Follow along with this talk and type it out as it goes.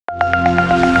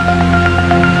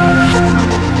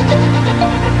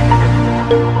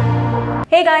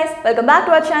Hey guys, welcome back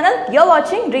to our channel. You're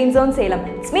watching Dreamzone Salem.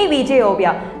 It's me VJ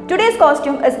Obia. Today's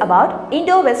costume is about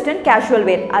Indo-Western casual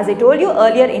wear, as I told you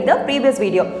earlier in the previous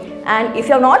video. And if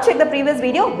you have not checked the previous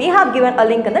video, we have given a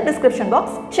link in the description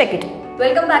box. Check it.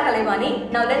 Welcome back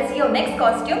Kalaivaani. Now let's see your next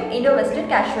costume, Indo-Western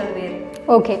casual wear.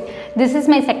 Okay, this is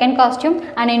my second costume,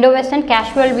 an Indo-Western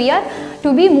casual wear.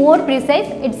 To be more precise,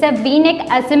 it's a V-neck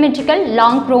asymmetrical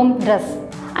long chrome dress.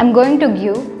 I'm going to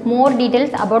give more details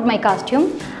about my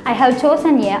costume. I have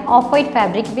chosen a off-white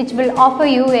fabric which will offer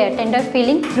you a tender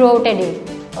feeling throughout a day.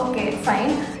 Okay,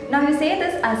 fine. Now you say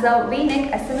this as a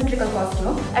V-neck asymmetrical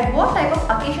costume. At what type of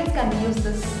occasions can we use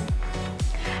this?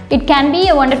 It can be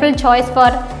a wonderful choice for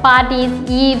parties,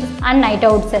 eves and night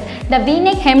outs. The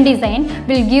V-neck hem design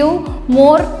will give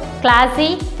more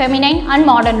classy, feminine and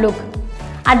modern look.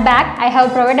 At back, I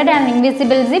have provided an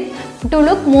invisible zip to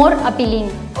look more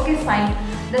appealing. Okay, fine.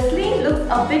 The sleeve looks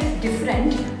a bit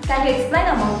different. Can you explain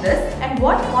about this and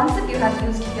what concept you have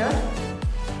used here?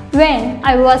 When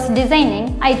I was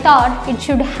designing, I thought it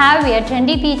should have a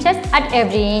trendy features at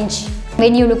every inch.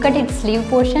 When you look at its sleeve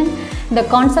portion, the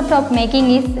concept of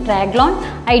making is raglan,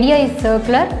 idea is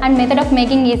circular and method of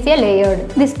making is a layered.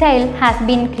 This style has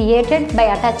been created by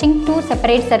attaching two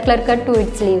separate circular cut to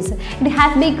its sleeves. It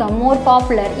has become more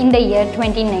popular in the year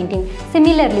 2019.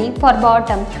 Similarly, for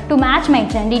bottom, to match my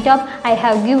trendy top, I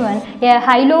have given a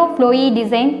high-low flowy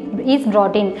design is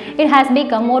brought in. It has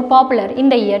become more popular in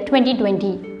the year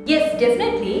 2020. Yes,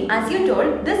 definitely. As you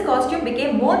told, this costume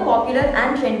became more popular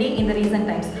and trendy in the recent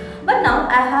times. But now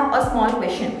I have a small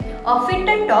question. A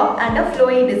fitted top and a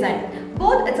flowy design.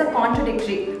 Both it's a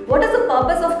contradictory. What is the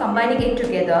purpose of combining it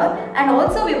together? And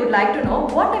also we would like to know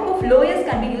what type of layers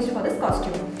can be used for this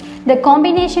costume. The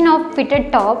combination of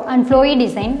fitted top and flowy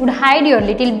design would hide your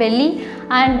little belly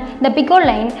and the picot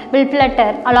line will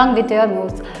flutter along with your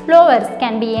moves. Lowers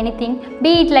can be anything,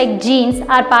 be it like jeans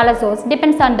or palazzos,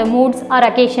 depends on the moods or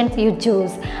occasions you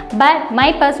choose. But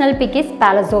my personal pick is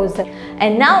palazzos.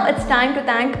 And now it's time to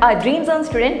thank our Dreamzone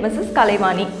student Mrs.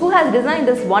 Kalaivaani, who has designed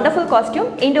this wonderful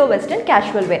costume, Indo-Western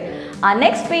casual wear. Our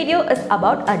next video is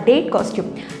about a date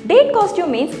costume. Date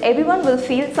costume means everyone will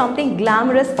feel something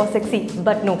glamorous or sexy,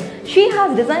 but no, she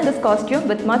has designed this costume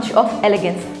with much of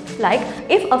elegance. Like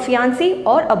if a fiancé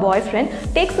or a boyfriend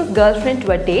takes his girlfriend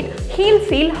to a date, he'll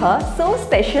feel her so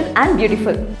special and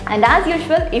beautiful. And as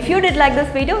usual, if you did like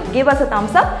this video, give us a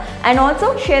thumbs up and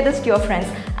also share this to your friends.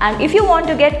 And if you want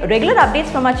to get regular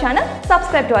updates from our channel,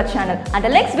 subscribe to our channel.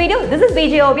 Until next video, this is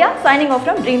VJ Obia signing off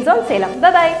from Dreamzone Salem.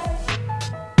 Bye bye.